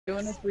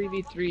Doing a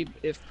 3v3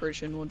 if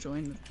Persian will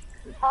join.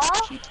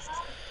 Huh?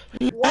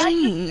 What?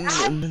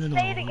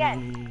 Say it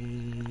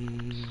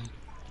again.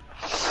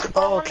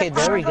 Oh, okay,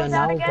 there we go. Goes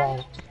out Now we again? got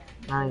it.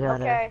 Now I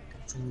got Okay.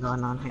 something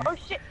going on here. Oh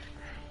shit.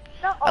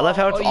 No. I love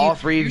how it's Oh, all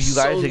three of you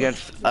guys solo.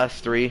 against us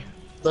three.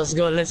 Let's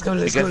go, let's go,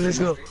 let's go, let's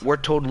go. We're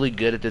totally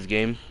good at this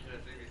game.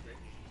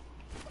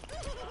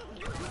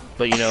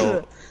 But you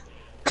know,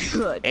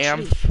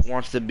 Amph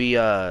wants to be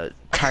a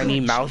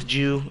tiny mouse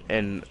Jew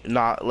and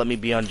not let me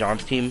be on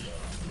John's team.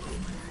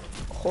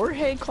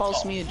 Jorge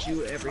calls me a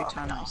Jew every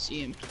time I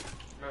see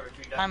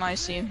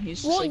him.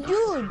 He's just like,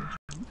 dude,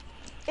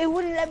 it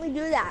wouldn't let me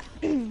do that.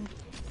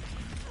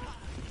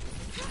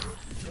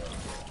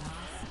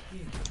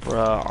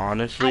 Bruh,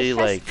 honestly,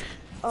 like,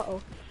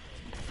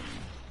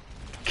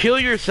 kill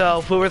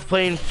yourself whoever's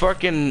playing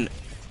fucking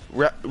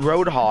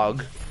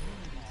Roadhog.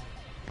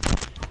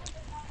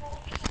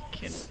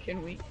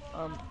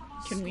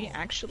 can we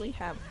actually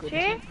have good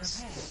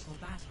teams?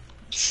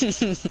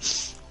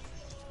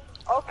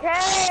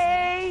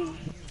 Okay.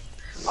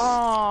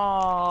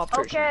 Oh,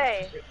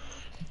 Okay.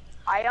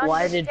 I understand.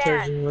 Why did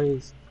Persian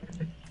lose?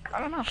 I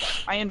don't know.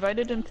 I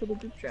invited him to the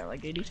group chat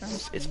like 80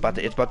 times. It's about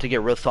to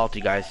get real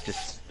salty,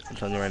 guys. I'm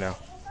telling you right now.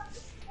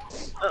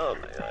 Oh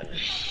my god.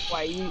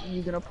 Why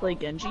you gonna play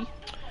Genji?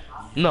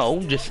 No,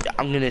 just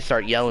I'm gonna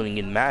start yelling and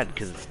getting mad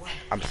because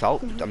I'm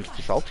salty,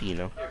 you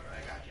know.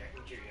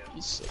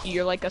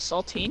 You're like a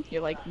saltine.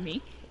 You're like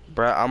me.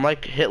 Bruh, I'm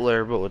like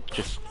Hitler, but with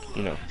just,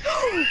 you know.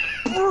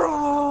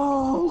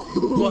 Bro.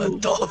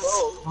 What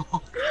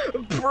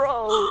the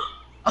Bro.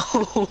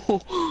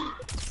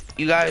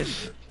 You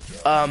guys,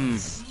 Bro.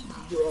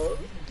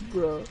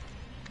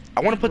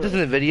 I want to put this in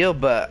the video,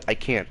 but I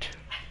can't.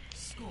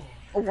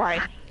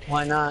 Why?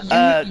 Why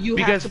not? You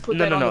because have to put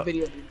no, that no, on no. the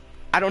video.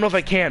 I don't know if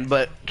I can,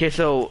 but okay.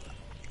 So,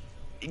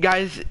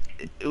 guys,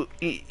 I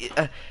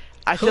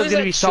said it's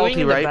gonna be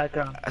salty, right? I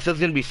said it's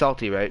gonna be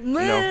salty, right? You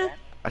know,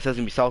 I said it's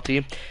gonna be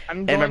salty.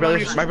 And my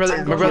brother's all like,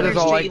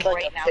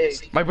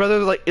 my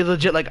brother's like is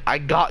legit like, I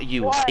got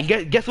you. What?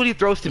 And guess what he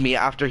throws to me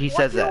after he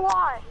says that?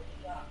 Want?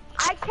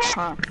 I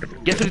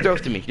can't. Guess what he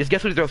throws to me? Just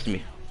guess what he throws to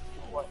me.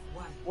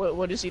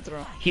 What does he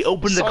throw? He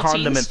opens the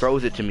condom and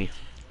throws it to me.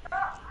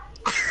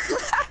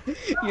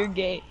 You're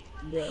gay,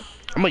 bro.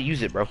 I'm gonna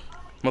use it, bro. I'm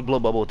gonna blow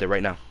bubble with it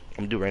right now. I'm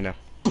gonna do it right now.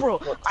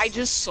 Bro, I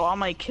just saw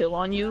my kill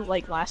on you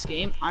like last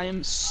game. I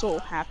am so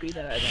happy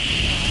that I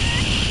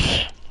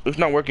done. It's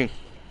not working.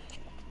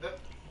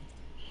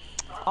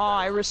 Oh,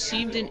 I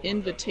received an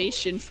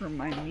invitation from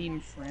my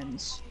meme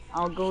friends.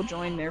 I'll go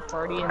join their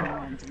party and then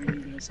I'm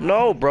doing this.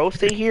 No, bro,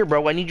 stay here,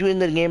 bro. I need you in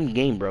the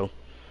game, bro.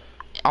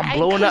 I'm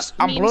blowing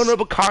up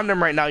a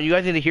condom right now. You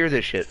guys need to hear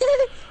this shit.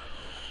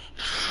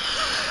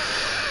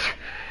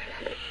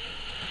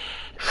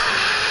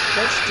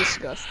 That's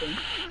disgusting.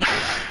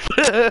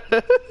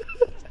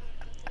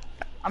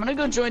 I'm gonna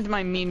go join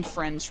my meme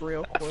friends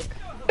real quick.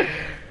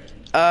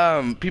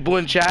 People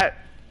in chat,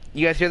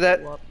 you guys hear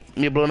that?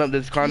 Me blowing up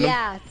this condom?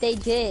 Yeah, they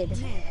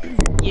did.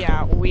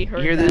 Yeah, we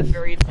heard hear that this?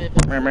 very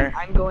vividly. Remember?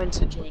 I'm going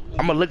to join.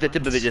 I'm gonna lick the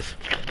tip of it just.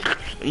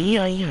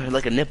 Yeah,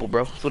 like a nipple,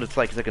 bro. That's what it's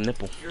like. It's like a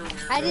nipple.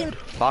 I didn't.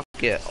 Fuck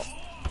it.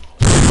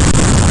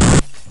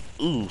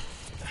 Ooh.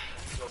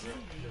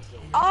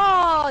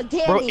 Oh,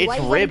 Danny, Bro, why it's you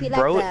gotta ribbed, be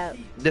bro. Like that?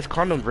 This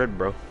condom's ribbed,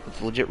 bro.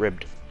 It's legit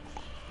ribbed.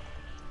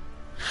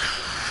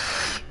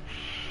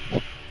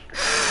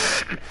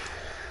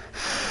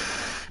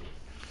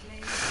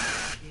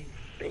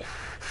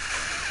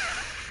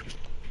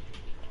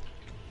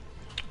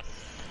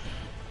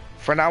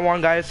 From now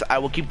on, guys, I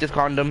will keep this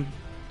condom,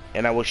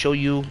 and I will show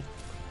you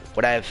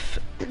what I've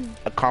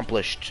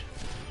accomplished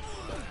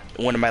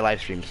in one of my live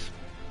streams.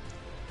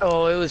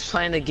 Oh, it was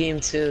playing the game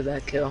too,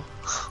 that kill.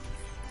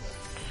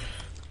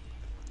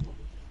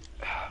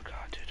 Oh god,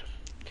 dude.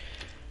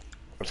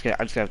 I'm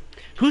just gonna.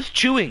 Who's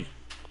chewing?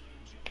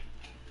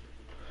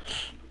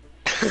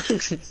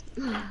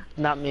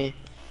 Not me.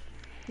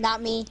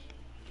 Not me.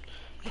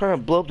 I'm trying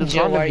to blow up this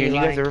Joe, condom why are here, and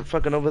you you guys lying? are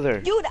fucking over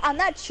there. Dude, I'm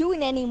not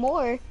chewing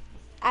anymore.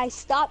 I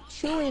stopped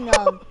chewing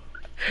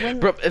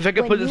when. Bro, if I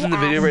could put this in the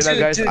video right now,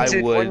 guys,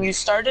 I would. When you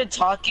started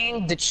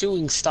talking, the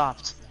chewing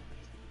stopped.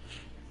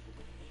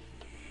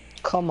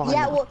 Come on.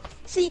 Yeah, now. well,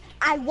 see,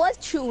 I was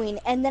chewing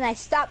and then I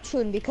stopped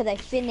chewing because I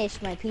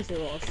finished my pizza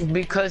rolls.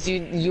 Because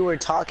you were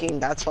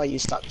talking, that's why you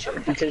stopped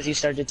chewing. Because you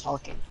started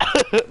talking.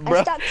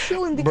 I stopped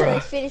chewing because I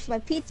Bruh. finished my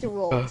pizza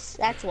rolls.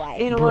 That's why.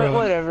 You know what?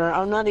 Whatever.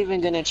 I'm not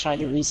even gonna try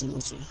to reason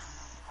with you.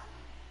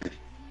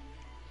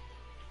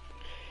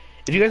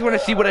 If you guys want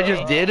to see what I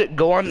just did,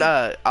 go on.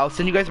 I'll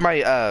send you guys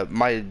my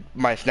my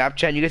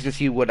Snapchat. And you guys can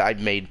see what I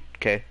made.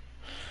 Okay.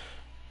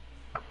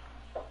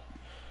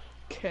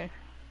 Okay.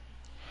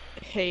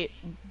 Hey,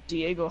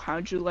 Diego,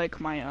 how'd you like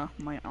my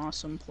my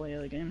awesome play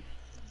of the game?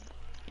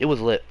 It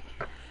was lit.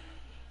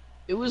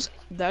 It was.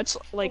 That's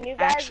like Can you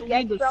guys actually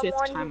get the fifth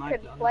someone time who I've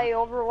can done play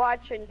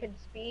Overwatch and can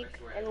speak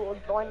and will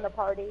join the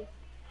party?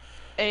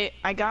 Hey,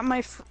 I got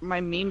my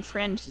meme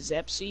friend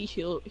Zepsy.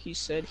 He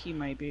said he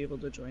might be able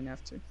to join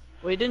after.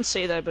 Well, he didn't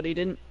say that, but he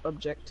didn't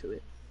object to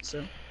it.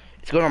 So.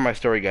 It's going on my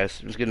story, guys.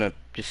 I'm just gonna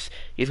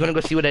he's gonna go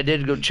see what I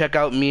did. Go check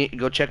me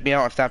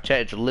out on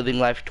Snapchat. It's Living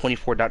Life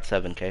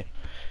 24.7. Okay.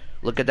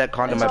 Look at that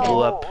condom I blew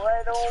up.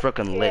 It's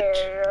freaking lit.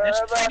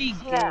 That's pretty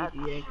gay,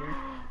 Diego.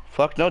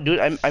 Fuck no, dude.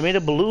 I made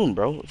a balloon,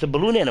 bro. It's a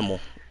balloon animal.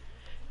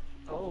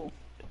 Oh.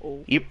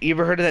 Oh. You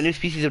ever heard of that new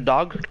species of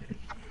dog?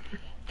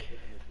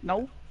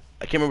 No.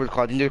 I can't remember what it's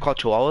called. I think they're called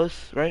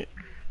chihuahuas, right?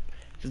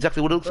 It's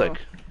exactly what it looks like.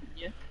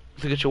 Yeah.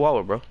 It's like a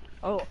chihuahua, bro.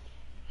 Oh.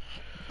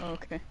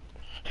 Okay.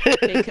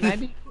 Hey,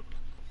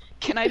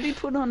 can I be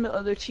put on the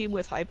other team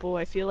with Hypo?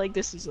 I feel like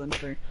this is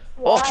unfair.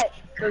 What?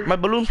 Oh, my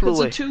balloon flew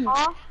away.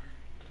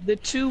 The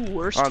two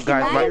worst Oh, guys,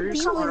 Can I be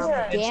players with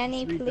are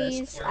Danny, the three please?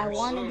 best I players.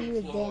 want to be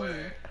with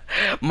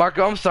Danny.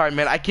 Marco, I'm sorry,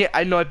 man. I can't.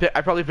 I know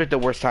I probably picked the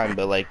worst time,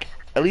 but like,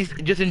 at least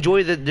just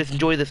enjoy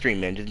the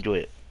stream, man. Just enjoy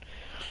it.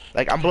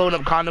 Like, I'm blowing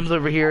up condoms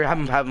over here.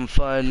 I'm having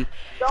fun.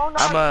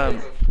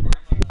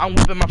 I'm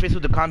whipping my face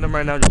with the condom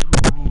right now.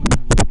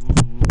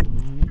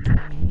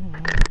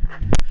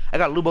 I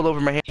got lube all over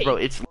my hands, bro.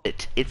 It's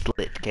lit. It's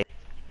lit. Okay.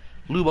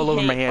 Lube all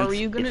over my hands.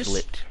 It's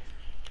lit.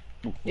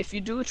 If you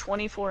do a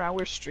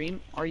 24-hour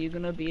stream, are you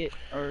gonna be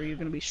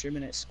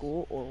streaming at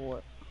school or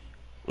what?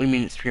 What do you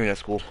mean streaming at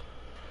school?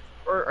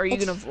 Or are you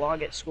gonna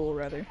vlog at school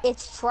rather?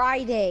 It's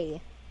Friday.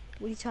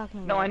 What are you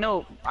talking about? No, I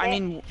know. I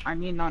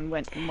mean on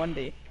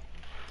Monday.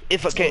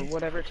 If okay,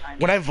 whatever time.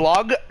 when I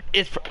vlog,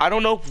 I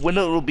don't know when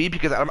it will be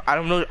because I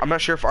don't know. I'm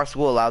not sure if our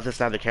school allows us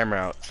to have the camera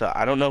out, so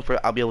I don't know if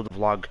I'll be able to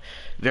vlog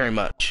very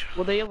much.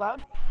 Well, they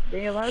allowed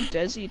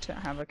Desi to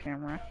have a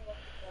camera.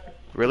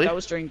 Really? That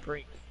was during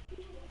break.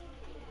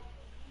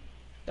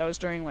 That was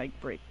during like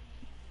break.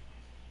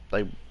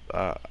 Like,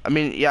 I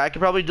mean, yeah, I could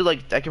probably do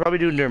it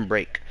during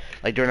break,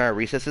 like during our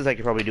recesses. I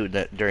could probably do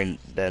it during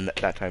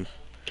that time.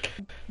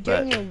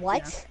 During But your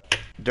what?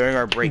 during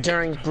our break.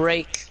 During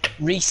break,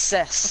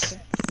 recess.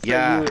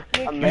 Yeah.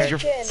 You Use your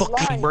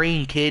fucking lunch.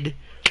 brain, kid.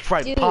 Before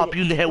I Dude, pop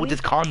you in the head with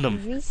this condom.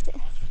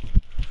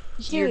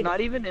 You're Dude, not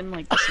even in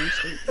like the same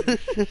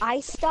state. I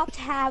stopped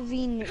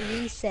having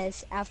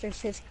recess after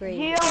 5th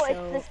grade.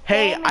 So...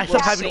 Hey, I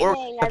stopped having orc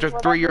after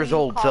 3 years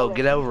old, so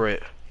get over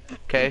it.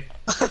 Okay?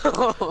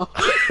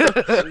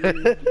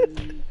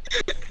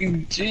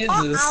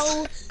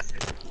 Jesus.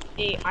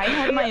 Hey, I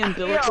had my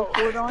umbilical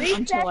cord on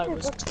until I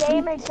was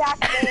same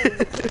exact thing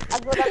as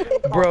whatever you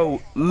call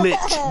Bro, lit.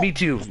 Me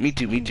too.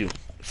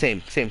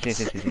 Same.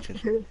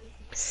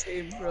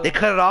 same, bro. They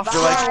cut it off,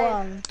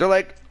 they're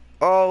like,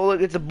 oh,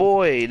 look, it's a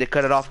boy. They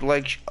cut it off, they're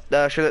like,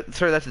 sure,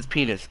 that's his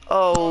penis.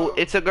 Oh,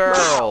 it's a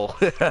girl.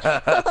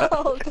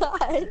 Oh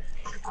god.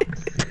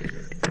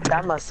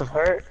 That must have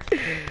hurt.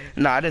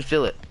 Nah, I didn't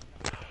feel it.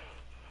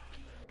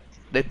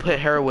 They put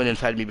heroin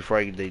inside me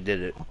before they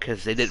did it,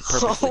 because they did it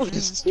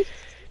purposely.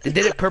 They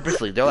did it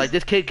purposely. They're like,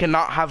 this kid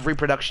cannot have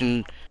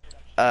reproduction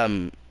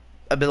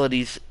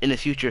abilities in his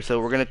future, so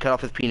we're gonna cut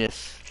off his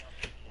penis,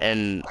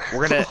 and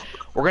we're gonna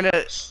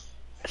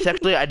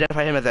sexually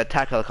identify him as an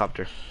attack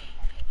helicopter.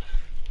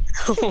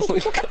 Oh my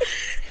god.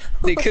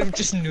 They could have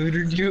just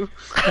neutered you.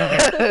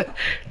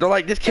 They're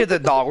like, this kid's a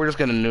dog. We're just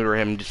gonna neuter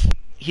him.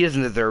 He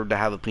doesn't deserve to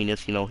have a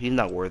penis. You know, he's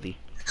not worthy.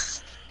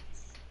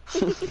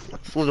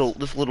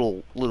 This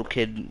little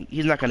kid,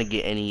 he's not gonna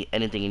get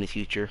anything in his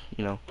future.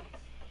 You know.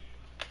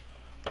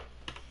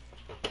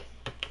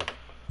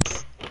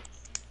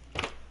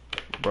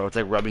 Bro, it's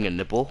like rubbing a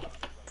nipple.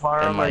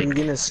 Are you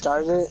gonna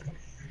start it?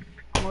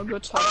 I'm gonna go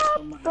talk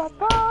to my...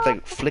 It's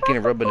like flicking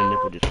and rubbing a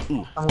nipple. Just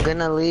ooh. I'm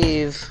gonna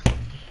leave.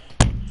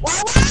 What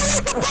are we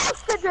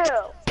supposed to do?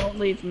 Don't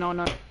leave,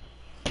 no.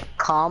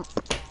 Comp.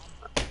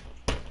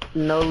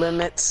 No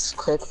limits.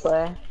 Quick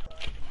play.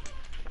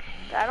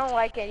 I don't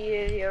like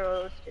any of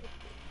yours.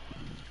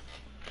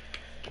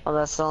 Well,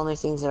 that's the only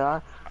things there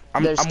are.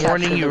 I'm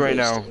warning you right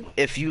now.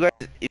 If you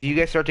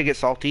guys start to get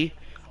salty,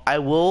 I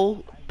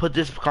will put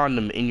this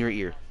condom in your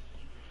ear.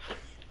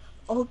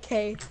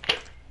 Okay.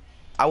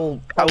 I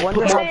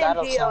wonder how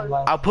that'll sound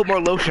like. I'll put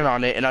more lotion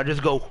on it, and I'll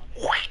just go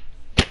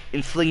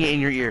and sling it in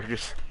your ear.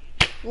 Just.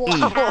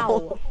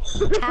 Wow.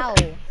 How?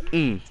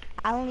 Mm.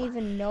 I don't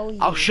even know you.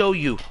 I'll show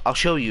you.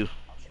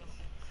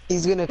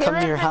 He's gonna come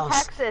to your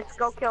house. Texas.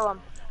 Go kill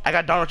him. I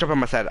got Donald Trump on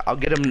my side. I'll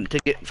get him to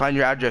find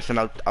your address,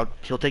 and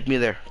he'll take me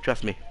there.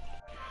 Trust me.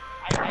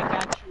 I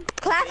got you.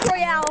 Clash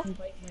Royale.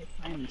 Invite my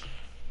friend.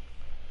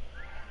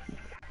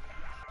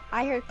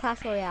 I heard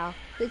Clash Royale.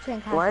 Who's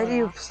playing Clash Why Royale? do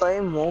you play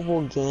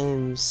mobile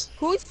games?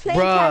 Who's playing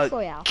Clash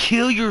Royale? Bruh,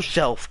 kill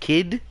yourself,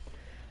 kid.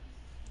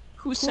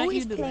 Who Who sent you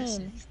is to this?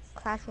 playing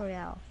Clash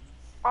Royale?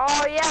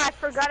 Oh yeah, I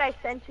forgot I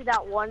sent you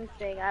that one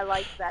thing. I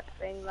liked that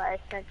thing that I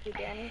sent you,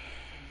 Danny.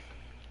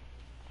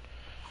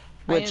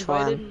 Which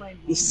invited one? my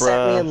You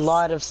sent me a Bruh.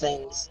 lot of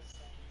things.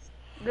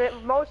 The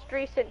most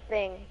recent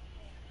thing.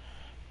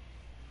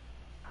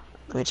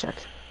 Let me check.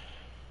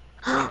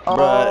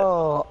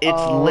 Bruh, it's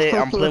oh. lit.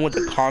 I'm playing with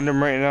the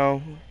condom right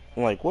now.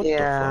 I'm like, what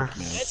Yeah. the fuck,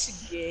 man?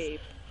 That's gay,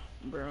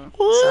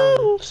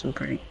 bro. Some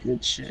pretty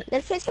good shit.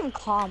 Let's play some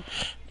comp.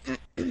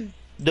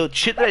 The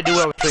shit that I do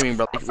while I'm streaming,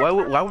 bro. Like,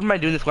 why am I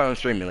doing this while I'm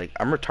streaming? Like,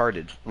 I'm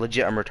retarded.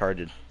 Legit, I'm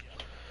retarded.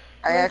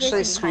 I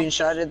actually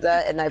screenshotted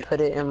that and I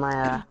put it in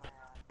my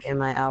in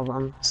my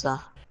album, so.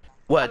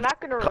 What? I'm not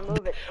gonna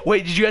remove it.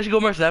 Wait, did you guys go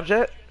on my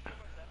Snapchat?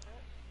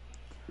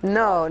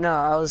 No,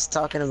 I was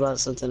talking about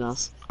something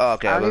else. Oh,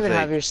 okay, I I don't was even gonna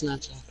have say, your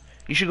Snapchat.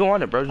 you should go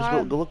on it, bro. Just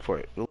go look for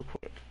it. Go look for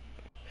it.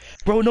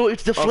 Bro, no,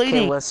 it's Okay,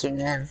 deflating. what's your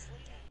name?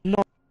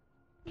 No.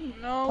 You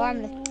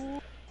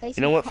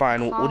know what?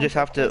 Fine. We'll just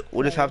have to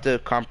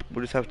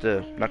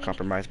not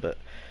compromise, but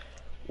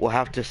we'll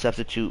have to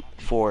substitute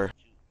for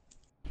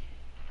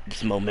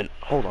this moment.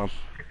 Hold on.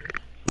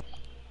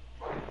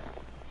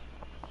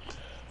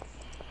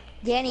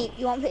 Danny,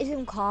 you want to play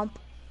some comp?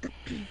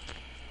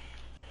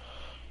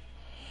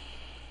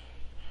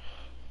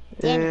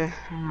 Danny,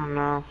 I don't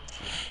know.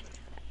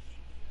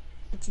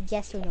 it's a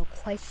yes or no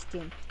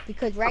question.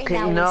 Because right Okay,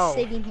 now no.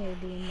 we're sitting here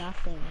doing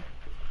nothing.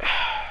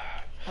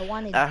 I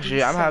want to.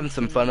 Actually, I'm having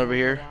some fun over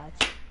here.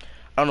 Overwatch.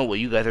 I don't know what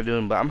you guys are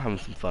doing, but I'm having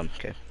some fun.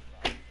 Okay.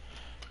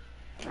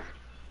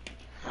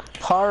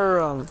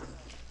 Parham.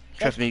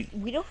 Trust me.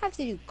 We don't have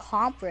to do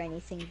comp or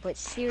anything, but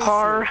seriously,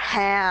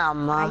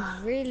 Parham. I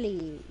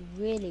really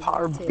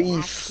Par want to beef.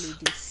 actually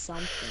do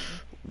something.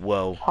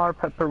 Whoa. Par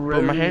pepperoni.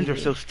 But my hands are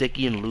so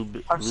sticky and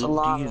lube.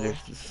 salami. This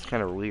is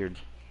kind of weird.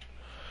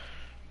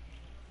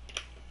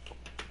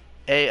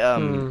 Hey,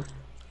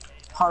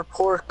 Par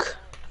pork.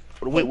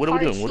 wait, what are we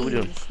doing? What are we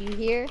doing? You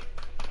hear?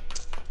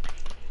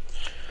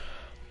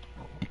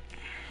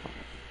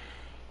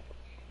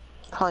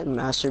 Probably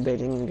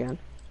masturbating again.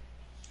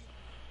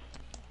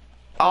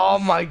 Oh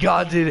my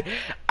god, dude.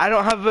 I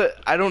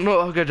don't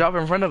know who could drop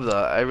in front of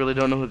that. I really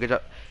don't know who could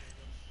drop.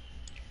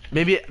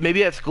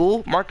 Maybe at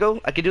school, Marco?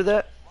 I could do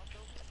that?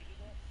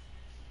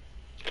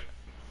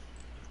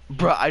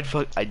 Bruh,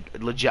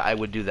 I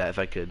would do that if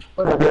I could.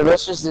 Whatever,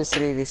 let's just do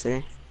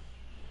 3v3.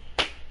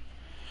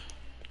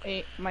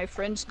 Hey, my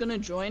friend's gonna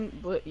join,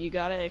 but you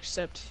gotta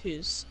accept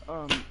his,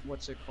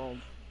 what's it called?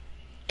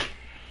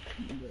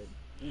 The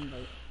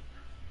invite.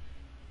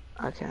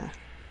 Okay.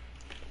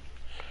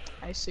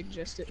 I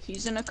suggest it.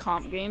 He's in a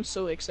comp game,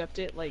 so accept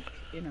it, like,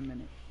 in a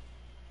minute.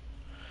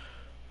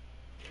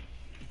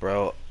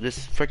 Bro,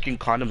 this freaking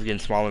condom's getting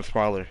smaller and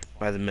smaller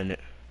by the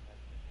minute.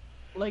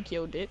 Like,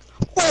 yo, dick.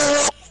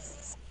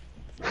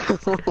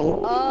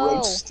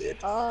 Roasted.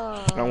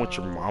 Not what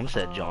your mom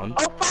said, John.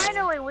 Oh,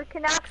 finally, we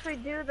can actually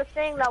do the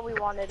thing that we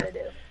wanted to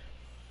do.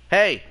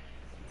 Hey!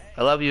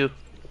 I love you.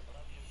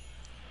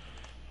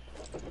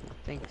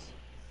 Thanks.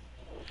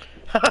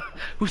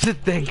 Who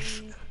said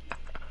thanks?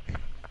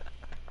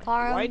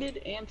 Parham. Why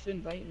did Amph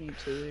invite me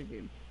to their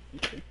game?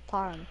 Okay.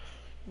 Parham.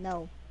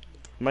 No.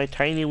 My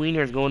tiny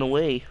wiener's going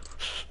away.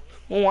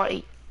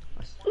 Why?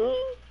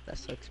 That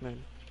sucks,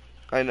 man.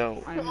 I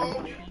know.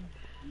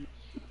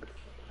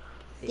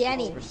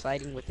 Danny. It's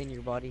residing within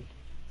your body.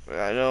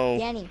 I know.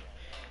 Danny.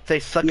 Say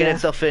sucking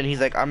itself in. He's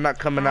like, I'm not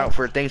coming out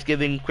for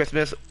Thanksgiving,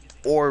 Christmas,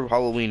 or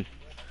Halloween.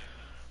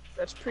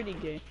 That's pretty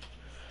gay.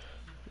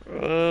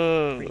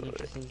 Pretty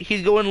interesting.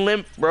 He's going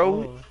limp,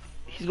 bro. Oh,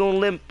 He's going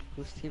limp.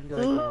 whose team do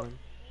I go on?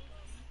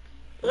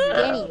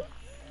 Danny.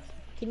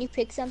 Can you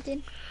pick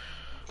something?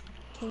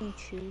 Can you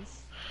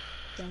choose?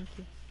 Thank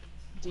you.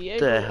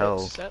 Diego, The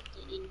hell? accept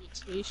the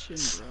invitation,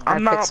 bro.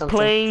 I'm I picked not something.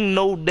 playing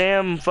no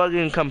damn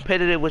fucking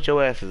competitive with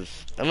your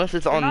asses. Unless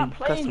it's on not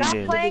playing- custom Not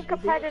games. playing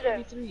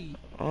competitive. 3v3.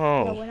 No,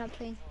 Oh. we're not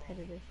playing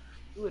competitive.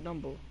 Do it,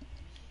 Dumbo.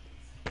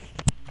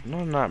 No,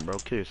 I'm not, bro.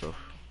 Kill yourself.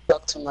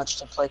 Suck too much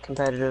to play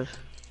competitive.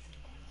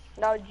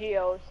 No,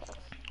 Geos.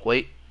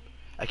 Wait.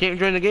 I can't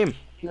join the game.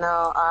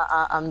 No,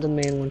 I'm the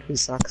main one who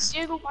sucks.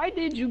 Diego, why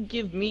did you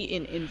give me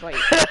an invite?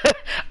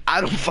 I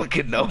don't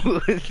fucking know.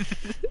 You're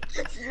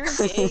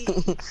gay.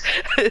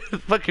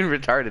 Fucking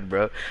retarded,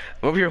 bro.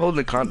 I'm over here holding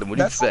a condom. What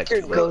do you That's like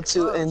expect? your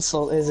go-to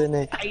insult, isn't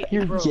it?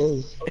 You're Bro,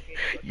 gay. okay,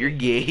 You're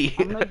gay.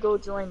 I'm gonna go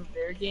join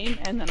their game,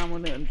 and then I'm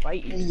gonna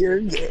invite you. You're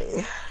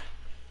gay.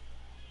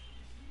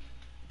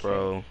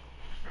 Bro.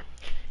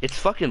 It's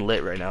fucking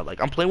lit right now.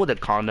 Like, I'm playing with a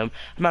condom.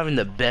 I'm having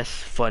the best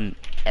fun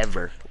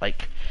ever.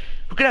 Like,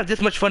 who can have this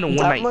much fun in one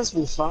That night? must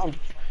be fun.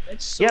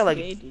 That's so Yeah, like,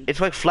 gay, dude.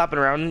 it's like flapping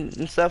around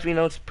and stuff, you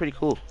know? It's pretty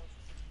cool.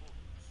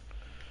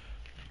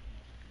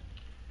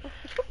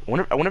 I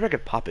wonder if I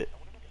could pop it.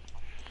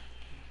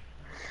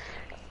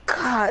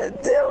 God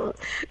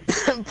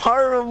damn.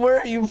 Parham, where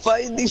are you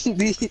finding these?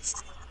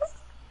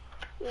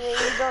 You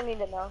don't need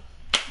to know.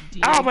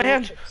 Ow, my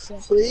hand!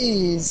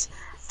 Please,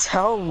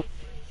 tell me.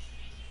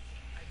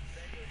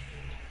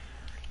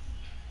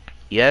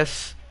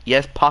 Yes.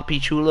 Yes, Poppy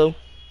Chulo.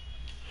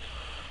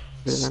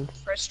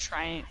 Press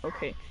try.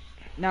 Okay.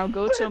 Now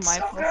go to my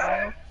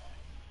profile.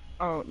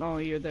 Oh no,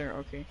 you're there.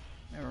 Okay.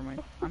 Never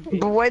mind. I'm gay.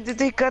 But why did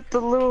they cut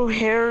the little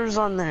hairs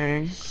on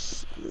there?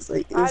 It's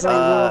like,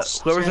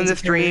 Whoever's in the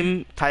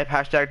stream, type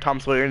hashtag Tom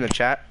Sawyer in the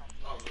chat.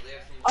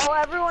 Oh,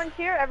 everyone's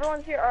here?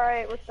 Everyone's here?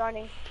 Alright, we're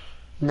starting.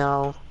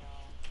 No.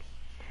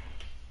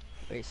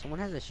 Wait, someone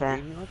has a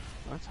stream up?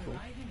 Oh, that's cool.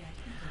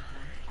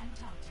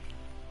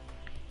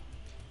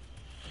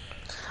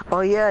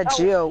 Oh yeah,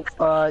 Gio.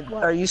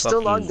 Are you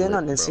still Fucking logged in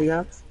on lit, bro.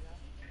 Instagram?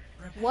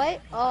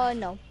 What?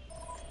 No.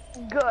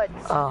 Good.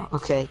 Oh,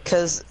 okay.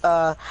 Cause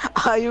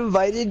I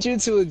invited you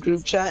to a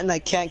group chat and I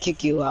can't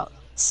kick you out.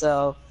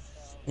 So,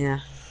 Yeah.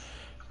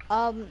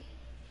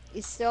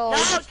 So No,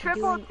 just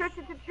triple, doing...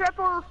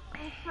 triple.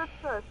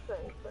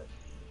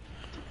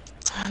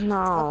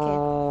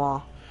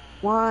 No.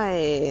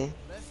 Why?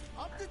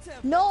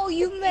 No,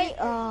 you may.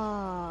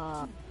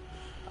 Oh,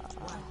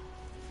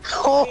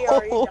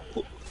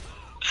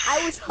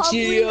 I was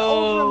hovering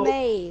over Gio.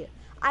 May.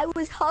 I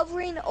was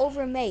hovering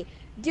over May.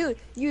 Dude,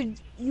 you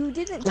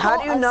didn't How tell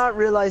do you us. not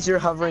realize you're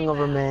hovering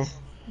over me?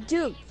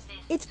 Dude,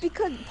 it's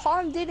because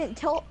Parm didn't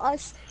tell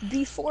us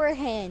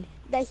beforehand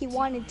that he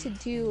wanted to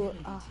do.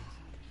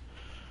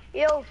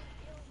 Yo.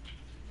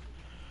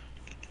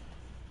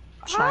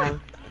 Trying.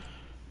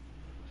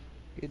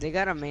 Dude, they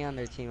got a May on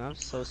their team. I'm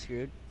so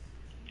screwed.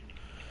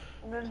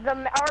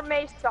 Our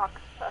May sucks.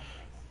 Trust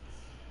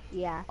me.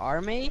 Yeah,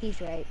 Our May? he's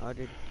right. Oh,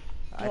 dude.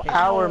 I No, think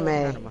Our our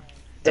May. May.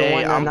 The Hey,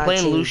 one that I'm not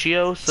playing team.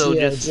 Lucio, so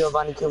just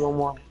Giovanni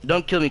Kilomore.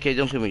 don't kill me, Kay.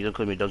 Don't kill me. Don't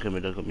kill me. Don't kill me.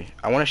 Don't kill me.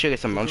 I want to show you guys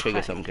something. I want to show you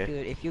guys something, okay?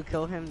 Dude, if you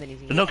kill him, then he's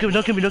gonna... Don't kill me.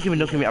 Don't kill me. Don't kill me.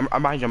 Don't kill me.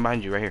 I'm behind you. I'm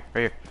behind you. Right here.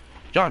 Right here.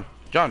 John.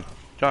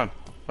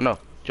 Oh no.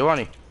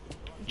 Giovanni.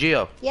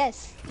 Gio.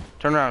 Yes.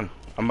 Turn around.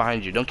 I'm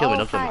behind you. Don't kill me. Oh,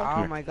 Don't kill me. hi. Come Oh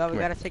here. my god, we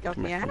Come gotta here. take out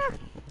Come here. Miana. Come here.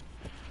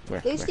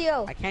 Come here.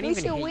 Lucio, I can't even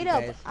Lucio, hit wait you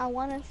up. guys. I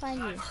want to find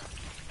you.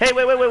 Hey,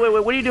 wait. What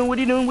are you doing? What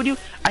are you doing? What are you?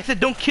 I said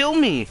don't kill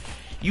me.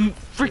 You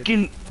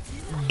freaking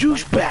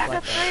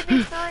douchebag.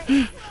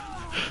 3v3.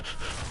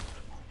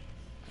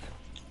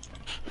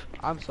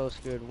 I'm so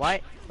screwed.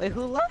 Why? Wait,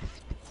 who left?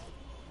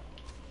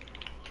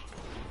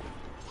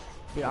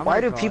 Dude, I'm Why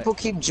gonna do call people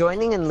keep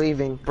joining and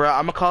leaving? Bro,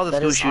 I'm gonna call this That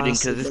school is shooting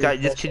honestly because really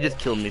this kid just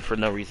killed me for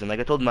no reason. Like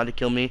I told him not to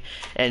kill me,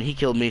 and he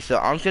killed me. So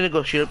I'm just gonna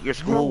go shoot up your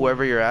school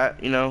wherever you're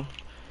at. You know.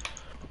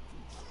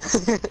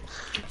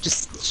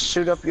 Just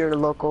shoot up your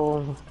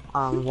local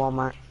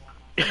Walmart.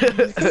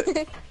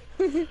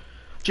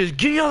 Just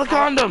give me all the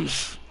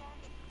condoms.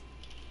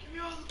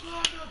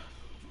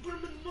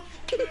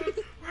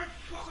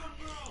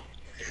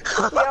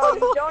 Yo,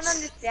 you don't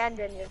understand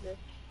any of this.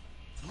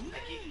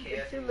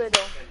 You're too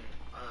little.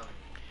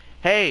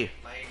 Hey,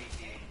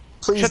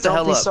 Please Shut the don't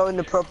hell be up. so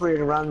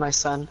inappropriate around my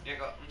son.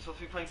 I'm supposed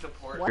to be playing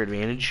support. your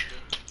advantage.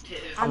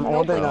 I'm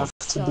old enough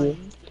to be.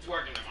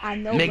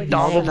 I'm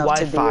McDonald's Old enough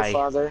to be your Wi-Fi.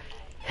 father.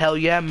 Hell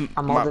yeah,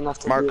 I'm old enough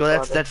to be Marco. your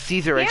That's father.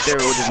 Caesar right there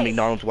with his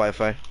McDonald's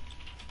Wi-Fi.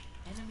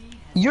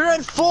 You're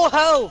at full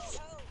health.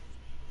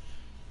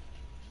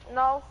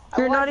 No.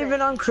 You're not wasn't.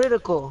 even on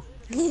critical.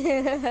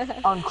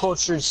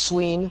 Uncultured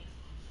swine.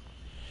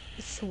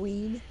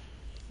 Swede.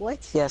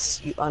 What?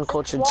 Yes, you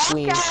uncultured Walk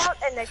swine. out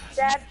and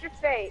accept your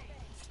fate.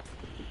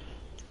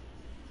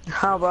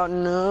 How about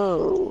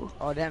no?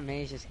 Oh, that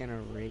May's just gonna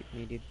rape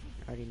me, dude.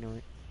 I already know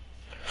it.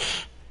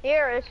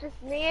 Here, it's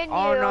just me and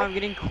Oh you. no, I'm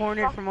getting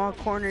cornered from all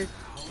corners.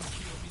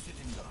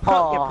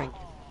 Aw.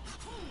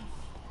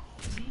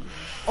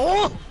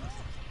 Oh!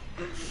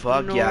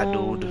 Fuck No. yeah,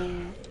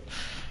 dude.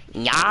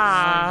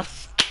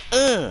 Yes.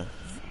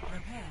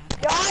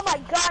 Oh my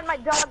god, my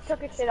dog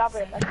took a shit up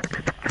it.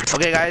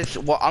 Okay, guys.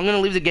 Well, I'm gonna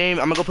leave the game.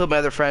 I'm gonna go play with my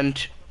other friend.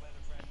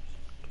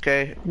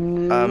 Okay.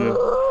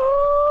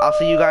 I'll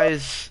see you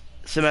guys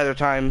some other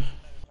time.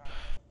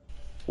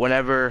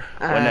 Whenever,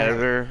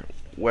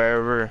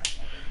 wherever.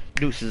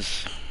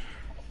 Deuces.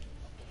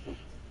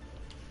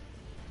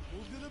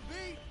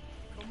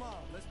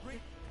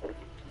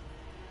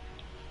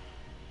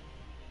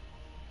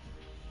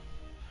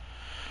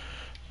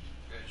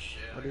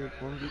 What do you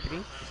 1v3?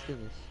 Let's do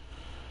this.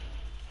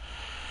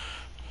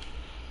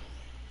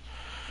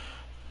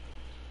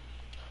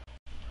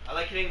 I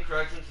like hitting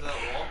Krugs into that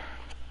wall,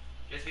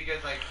 just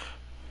because like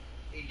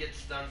he gets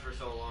stunned for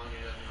so long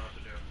he doesn't know what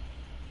to do.